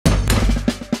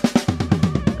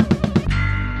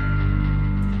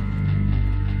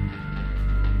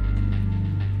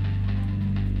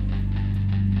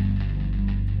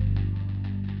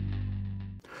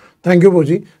Thank you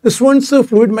Bhoji. Students,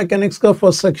 fluid mechanics का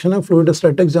first section है fluid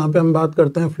statics, जहाँ पे हम बात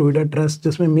करते हैं फ्लूइड एट रेस्ट,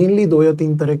 जिसमें मेनली 2 या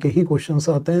 3 तरह के ही क्वेश्चंस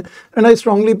आते हैं। And I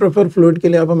strongly prefer fluid के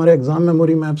लिए आप हमारे एग्जाम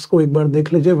मेमोरी मैप्स को एक बार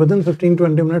देख लीजिए। With in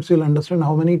 15-20 minutes you will understand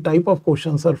how many type of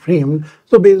questions are framed.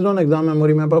 So based on exam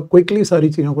memory map आप क्विकली सारी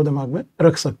चीज़ों को दिमाग में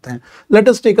रख सकते हैं। Let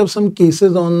us take up some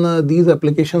cases on these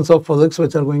applications of physics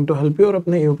which are going to help you. और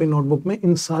अपने एओपी नोटबुक में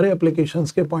इन सारे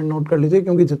एप्लीकेशंस के पॉइंट नोट कर लीजिए,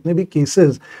 क्योंकि जितने भी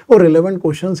केसेस और रिलेवेंट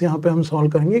क्वेश्चंस यहाँ पे हम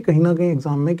सॉल्व करेंगे कहीं ना कहीं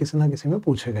एग्जाम में किसी ना किसी में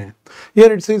पूछे गए।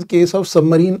 Here it says case of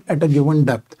submarine at a given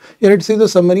depth. Here it says the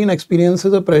submarine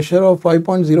experiences a pressure of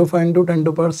 5.05 into 10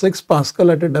 to power 6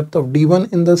 Pascal at a depth of D1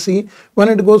 in the sea.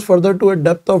 When it goes further to a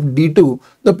depth of D2,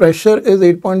 the pressure is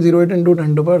 8.08 into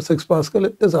 10 to power 6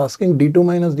 Pascal. It is asking D2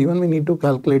 minus D1. We need to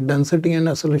calculate density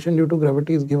and acceleration due to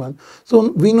gravity is given. So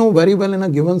we know very well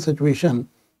in a given situation,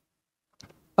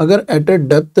 अगर eight ए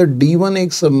depth D1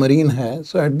 एक submarine है,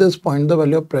 सो at this point the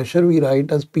value of pressure we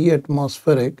write as P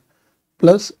atmospheric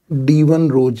plus D1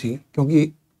 रो जी, क्योंकि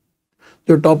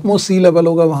जो top most सी level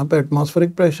होगा वहां पे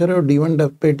atmospheric pressure है और D1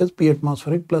 डेप्थ पे it is P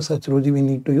atmospheric plus H row ji we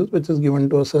need to use, which is given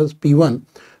to us as P1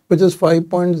 which is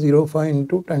 5.05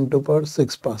 into 10 to power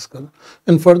 6 Pascal.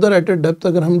 And further at a depth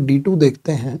अगर हम D2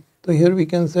 देखते हैं, तो here we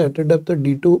can say at a depth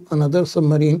D2 another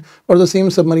submarine or the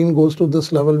same submarine goes to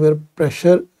this level where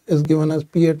pressure is given as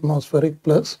P atmospheric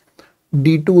plus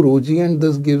D2 rho g, and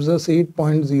this gives us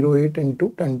 8.08 into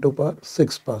 10 to power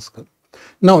 6 Pascal.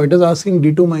 Now it is asking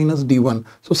D2 minus D1.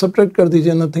 So subtract कर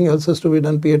दीजिए, nothing else is to be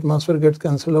done. P atmosphere gets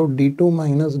cancelled out. D2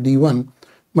 minus D1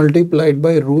 multiplied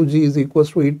by rho g is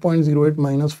equals to 8.08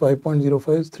 minus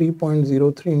 5.05 is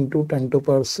 3.03 into 10 to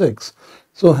power 6.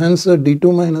 So hence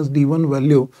D2 minus D1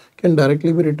 value can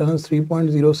directly be written as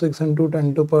 3.06 into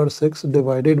 10 to power 6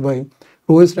 divided by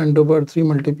rho is 10 to power 3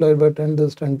 multiplied by 10,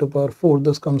 this 10 to power 4.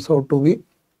 This comes out to be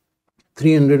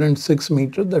 306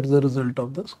 meters. That is the result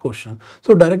of this question.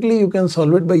 So directly you can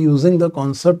solve it by using the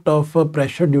concept of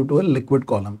pressure due to a liquid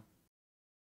column.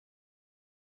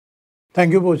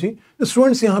 Thank you, Pochi.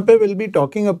 Students, यहाँ पे will be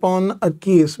talking upon a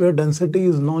case where density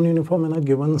is non-uniform in a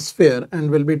given sphere, and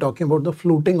we'll be talking about the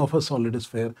floating of a solid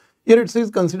sphere. Here it says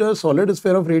consider a solid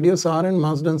sphere of radius r and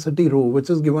mass density rho,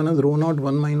 which is given as rho naught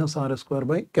 1 minus r square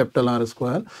by capital R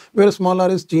square, where small r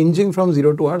is changing from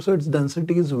 0 to r, so its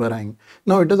density is varying.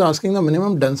 Now it is asking the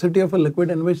minimum density of a liquid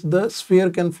in which the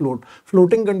sphere can float.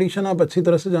 Floating condition आप अच्छी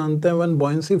तरह से जानते हैं, when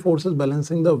buoyancy force is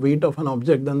balancing the weight of an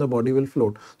object, then the body will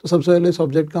float. तो सबसे पहले इस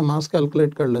object का mass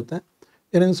calculate कर लेते हैं.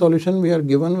 Here in solution we are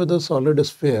given with a solid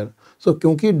sphere. So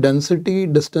क्योंकि density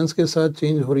distance के साथ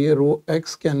change हो रही है, rho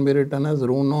x can be written as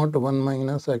rho naught 1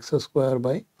 minus x square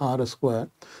by r square.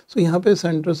 So यहाँ पे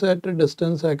center से at a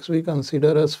distance x we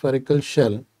consider a spherical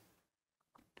shell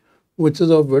which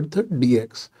is of width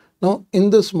dx. Now in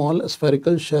the small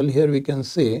spherical shell, here we can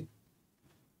say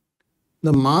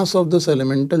the mass of this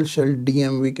elemental shell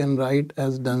dm we can write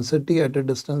as density at a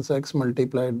distance x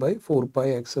multiplied by 4 pi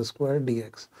x square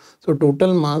dx. So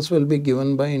total mass will be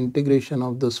given by integration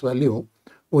of this value,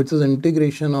 which is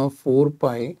integration of 4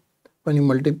 pi when you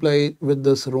multiply with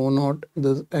this rho naught,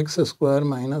 this x square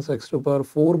minus x to power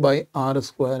 4 by r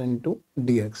square into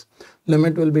dx.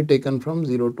 Limit will be taken from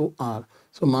 0 to r.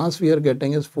 So mass we are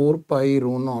getting is 4 pi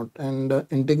rho naught, and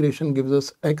integration gives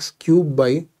us x cube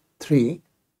by 3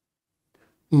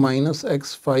 minus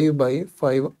x5 by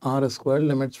 5 r square,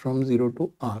 limits from 0 to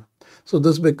r. So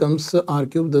this becomes r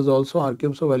cube, this is also r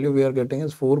cube, so value we are getting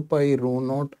is 4 pi rho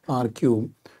naught r cube,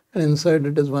 and inside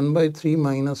it is 1 by 3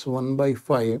 minus 1 by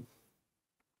 5,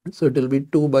 so it will be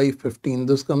 2 by 15.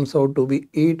 This comes out to be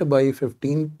 8 by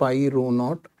 15 pi rho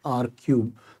naught r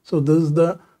cube. So this is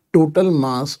the total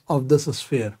mass of this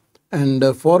sphere.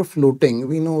 And for floating,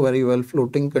 we know very well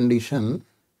floating condition,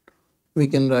 we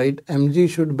can write mg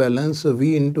should balance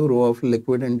v into rho of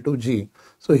liquid into g.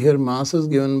 So here mass is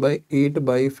given by 8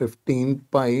 by 15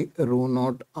 pi rho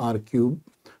naught r cube.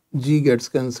 G gets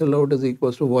cancelled out, is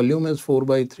equals to volume is 4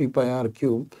 by 3 pi r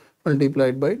cube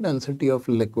multiplied by density of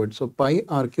liquid. So pi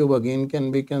r cube again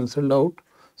can be cancelled out.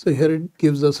 So here it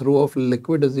gives us rho of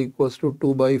liquid is equals to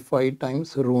 2 by 5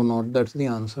 times rho naught. That's the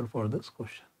answer for this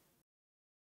question.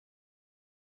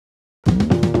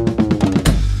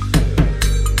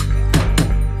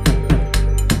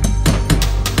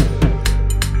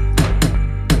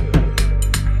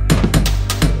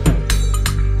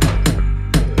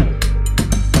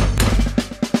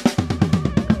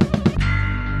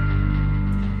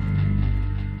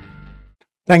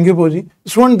 Thank you, Poji.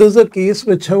 Student, this is a case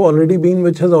which has already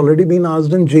been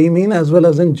asked in JEE Main as well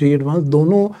as in JEE Advanced.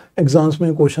 दोनों exams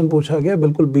में question पूछा गया,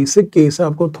 बिल्कुल basic case है,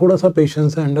 आपको थोड़ा सा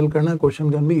patience से हैंडल करना है, question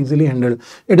can be easily handled.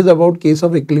 It is about case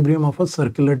of equilibrium of a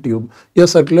circular tube. यह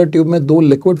सर्कुलर ट्यूब में दो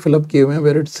लिक्विड फिलअप किए हुए हैं,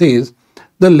 where it says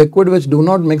the liquid which do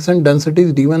not mix and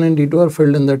densities D1 and D2 are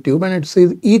filled in the tube, and it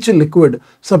says each liquid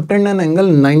subtend an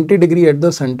angle 90 degree at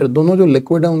the center. दोनों जो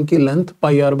liquid है उनकी length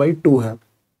pi r by 2 है,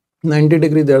 90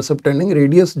 degree they are subtending.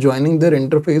 Radius joining their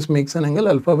interface makes an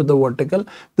angle alpha with the vertical.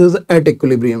 This is at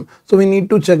equilibrium. So we need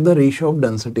to check the ratio of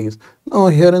densities. Now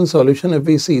here in solution, if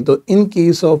we see, so in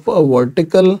case of a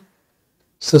vertical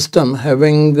system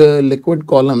having liquid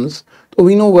columns, तो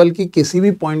we know well कि किसी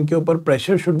भी point के ऊपर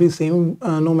pressure should be same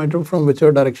no matter from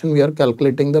whichever direction we are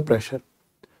calculating the pressure.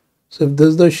 So if this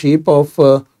is the shape of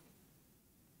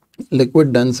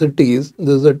liquid densities, this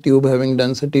is a tube having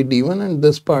density D1 and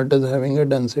this part is having a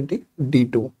density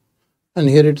D2, and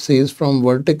here it says from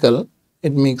vertical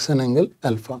it makes an angle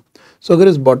alpha. So अगर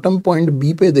इस bottom point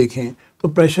B पे देखें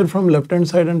तो pressure from left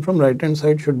hand side and from right hand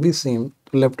side should be same.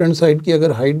 तो left hand side की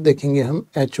अगर height देखेंगे हम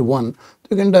h1,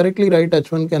 तो you can directly write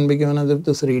h1 can be given as if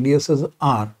this radius is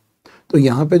r. तो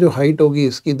यहाँ पे जो height होगी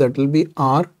इसकी that will be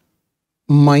r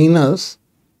minus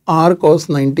r cos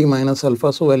 90 minus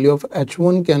alpha. So value of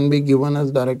h1 can be given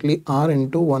as directly r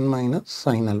into 1 minus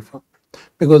sin alpha.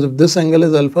 Because if this angle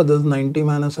is alpha, this is 90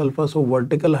 minus alpha. So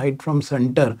vertical height from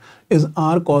center is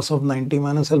r cos of 90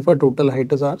 minus alpha. Total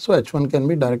height is r. So h1 can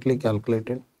be directly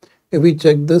calculated. If we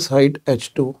check this height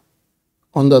h2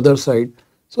 on the other side,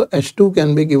 so h2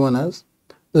 can be given as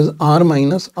this is r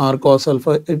minus r cos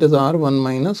alpha. It is r1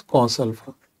 minus cos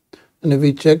alpha. And if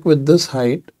we check with this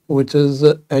height, which is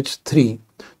h3,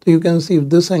 so you can see if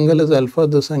this angle is alpha,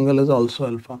 this angle is also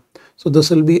alpha. So this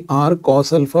will be r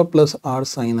cos alpha plus r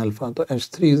sin alpha. So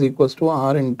h3 is equals to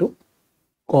r into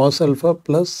cos alpha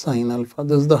plus sin alpha.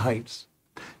 This is the heights.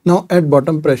 Now at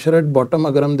bottom pressure, at bottom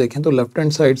अगर हम देखें तो left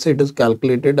hand side से it is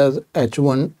calculated as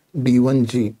h1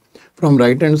 d1g. From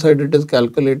right hand side it is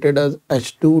calculated as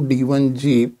h2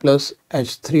 d1g plus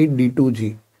h3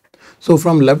 d2g. So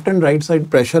from left and right side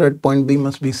pressure at point B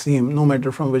must be same no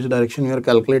matter from which direction you are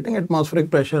calculating. Atmospheric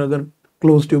pressure अगर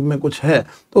closed tube में कुछ है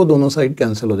तो दोनों side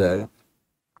cancel हो जाएगा.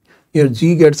 Here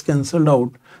G gets cancelled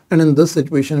out, and in this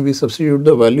situation we substitute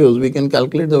the values. We can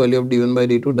calculate the value of d1 by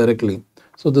d2 directly.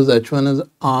 So this h1 is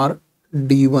r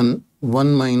d1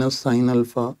 1 minus sin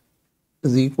alpha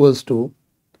is equals to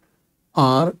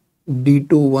r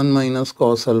d2 1 minus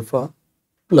cos alpha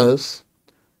plus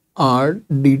r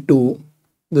d2,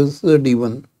 this is the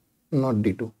d1 not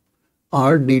d2,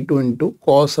 r d2 into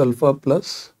cos alpha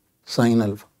plus sin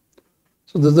alpha.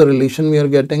 So this is the relation we are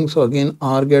getting. So again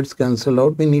r gets cancelled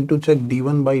out. We need to check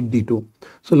d1 by d2.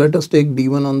 So let us take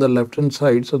d1 on the left hand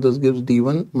side. So this gives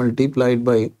d1 multiplied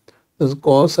by this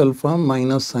cos alpha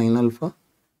minus sin alpha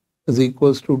is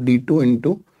equals to d2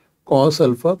 into cos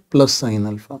alpha plus sin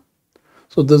alpha.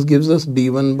 So this gives us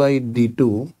d1 by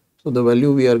d2. So the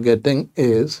value we are getting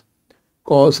is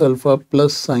cos alpha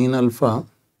plus sin alpha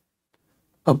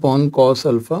upon cos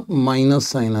alpha minus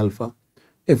sin alpha.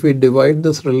 If we divide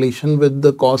this relation with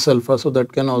the cos alpha, so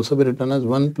that can also be written as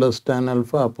 1 plus tan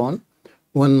alpha upon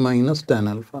 1 minus tan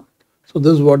alpha. So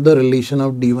this is what the relation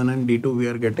of d1 and d2 we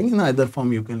are getting. In either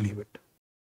form you can leave it.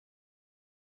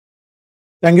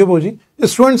 Thank you, Poji.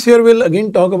 Students, here will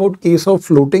again talk about case of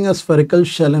floating a spherical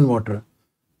shell in water.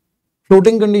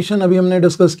 Floating condition अभी हमने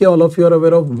discuss किया. All of you are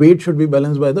aware of weight should be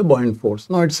balanced by the buoyant force.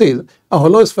 Now it says a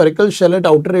hollow spherical shell at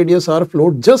outer radius r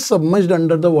float just submerged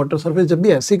under the water surface. जब भी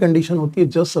ऐसी condition होती है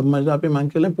just submerged, आप ये मान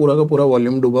के लें पूरा का पूरा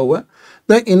volume डूबा हुआ है.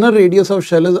 The inner radius of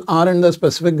shell is r and the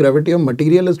specific gravity of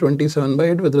material is 27 by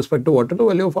 8 with respect to water. तो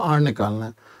value of r निकालना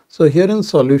है. So here in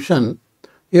solution,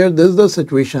 here this is the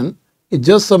situation. It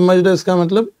just submerged है, इसका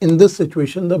मतलब in this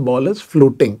situation the ball is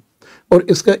floating. और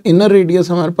इसका inner radius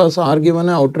हमारे पास r given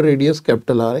है, आउटर रेडियस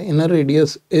कैपिटल r है, inner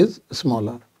radius is small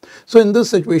r. So in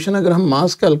this situation अगर हम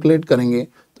मास कैलकुलेट करेंगे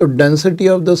तो density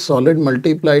of the solid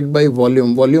multiplied by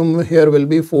volume, volume here will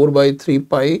be 4/3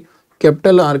 pi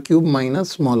capital r cube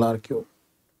minus small r cube.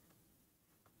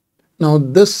 Now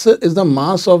this is the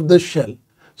mass of the shell.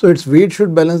 So its weight should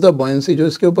balance the buoyancy. जो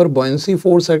इसके ऊपर buoyancy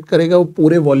force act करेगा वो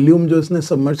पूरे volume जो इसने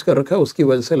submerge कर रखा है उसकी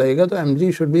वजह से लगेगा. तो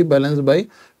mg should be balance bye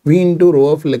v into rho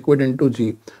of liquid into g.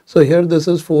 So here this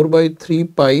is 4/3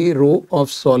 pi rho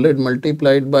of solid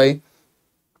multiplied by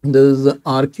this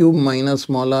r cube minus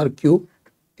small r cube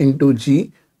into g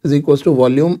is equals to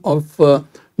volume of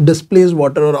displaced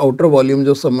water or outer volume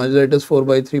जो submerged है, it is 4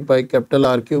 by 3 pi capital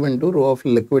R cube into rho of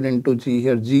liquid into G.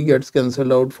 Here G gets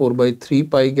cancelled out, 4 by 3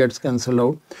 pi gets cancelled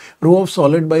out. Rho of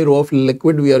solid by rho of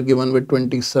liquid we are given with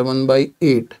 27 by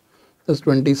 8. That's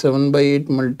 27 by 8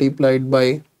 multiplied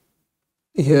by,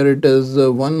 here it is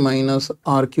 1 minus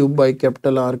R cube by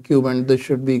capital R cube, and this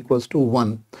should be equals to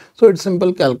 1. So it's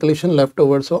simple calculation left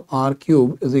over. So R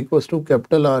cube is equals to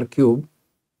capital R cube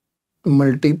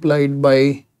multiplied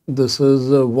by, this is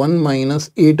 1 minus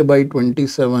 8 by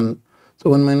 27. So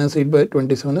 1 minus 8 by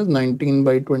 27 is 19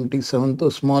 by 27. So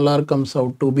small r comes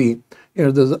out to be,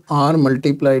 here this is r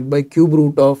multiplied by cube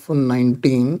root of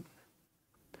 19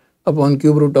 upon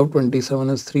cube root of 27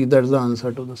 is 3. That's the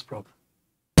answer to this problem.